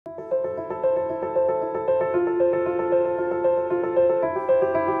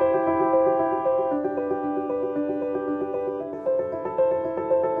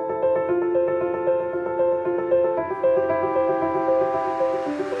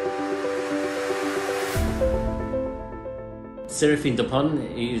Séraphin de Paon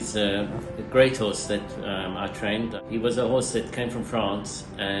is a great horse that I trained. He was a horse that came from France,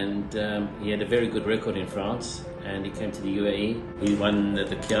 and he had a very good record in France, and he came to the UAE. He won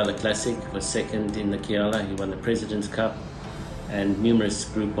the Kiala Classic, was second in the Kiala. He won the President's Cup and numerous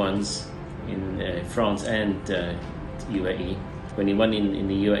Group 1s in France and UAE. When he won in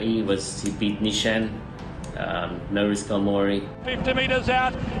the UAE, he beat Nishan, No Risk Al Mori. 50 metres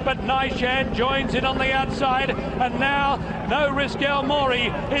out, but Nishan joins in on the outside, and now No Risk Al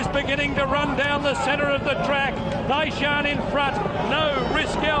Mori is beginning to run down the centre of the track. Nishan in front, No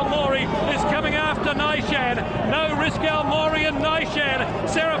Risk Al Mori is coming after Nishan. No Risk Al Mori and Nishan.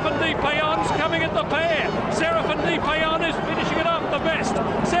 Séraphin de Paon's coming at the pair. Séraphin de Paon is finishing it off the best.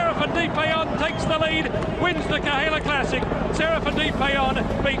 Séraphin de Paon takes the lead, wins the Kiala Classic. Séraphin de Paon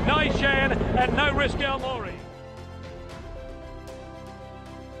beat Nishan and No Risk Al Mori.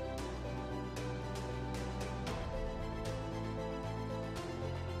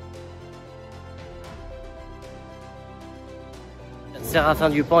 Séraphin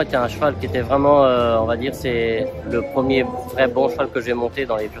du Paon était un cheval qui était vraiment, on va dire, c'est le premier très bon cheval que j'ai monté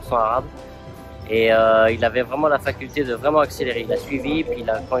dans les Pur-Sang arabes. Et il avait vraiment la faculté de vraiment accélérer. Il a suivi, puis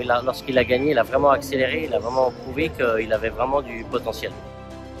lorsqu'il a gagné, il a vraiment accéléré, il a vraiment prouvé qu'il avait vraiment du potentiel.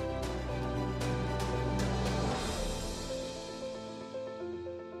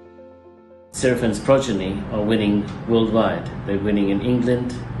 Seraphin's progeny are winning worldwide. They're winning in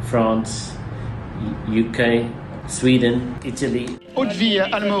England, France, UK, Sweden, Italy. Haute-Vie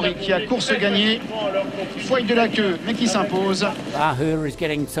Almori qui a course gagnée, fouille de la queue mais qui s'impose. Bahur is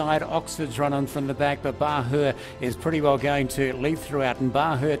getting tired, Oxford's running from the back, but Bahur is pretty well going to lead throughout, and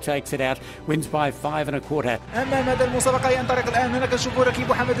Bahur takes it out, wins by 5 1/4. أما مدى المسابقة ينطلق الآن. هناك نشوف ركيب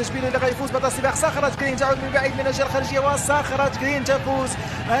محمد الجبيلي اللي غيفوز بعد السباق. صخرة جرين تعود من بعيد من الجهة الخارجية، وصخرة جرين تفوز.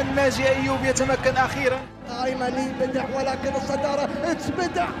 الناجي أيوب يتمكن أخيرا. قائمة لي بدع، ولكن الصدارة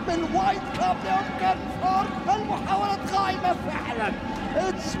تبدع بالوايت كاب لأمكان فور. المحاولة قائمة فعلا،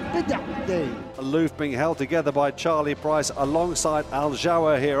 تبدع دي. Aloof being held together by Charlie Price alongside Al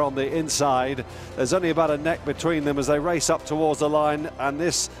Jawa here on the inside. There's only about a neck between them as they race up towards the line, and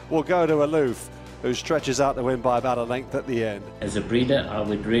this will go to Aloof, who stretches out the win by about a length at the end. As a breeder, I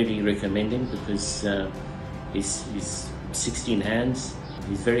would really recommend him because he's 16 hands.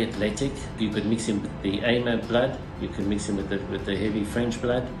 He's very athletic. You could mix him with the Ayma blood. You could mix him with the heavy French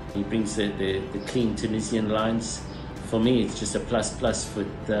blood. He brings the clean Tunisian lines. For me, it's just a plus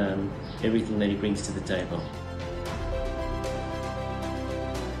with everything that he brings to the table.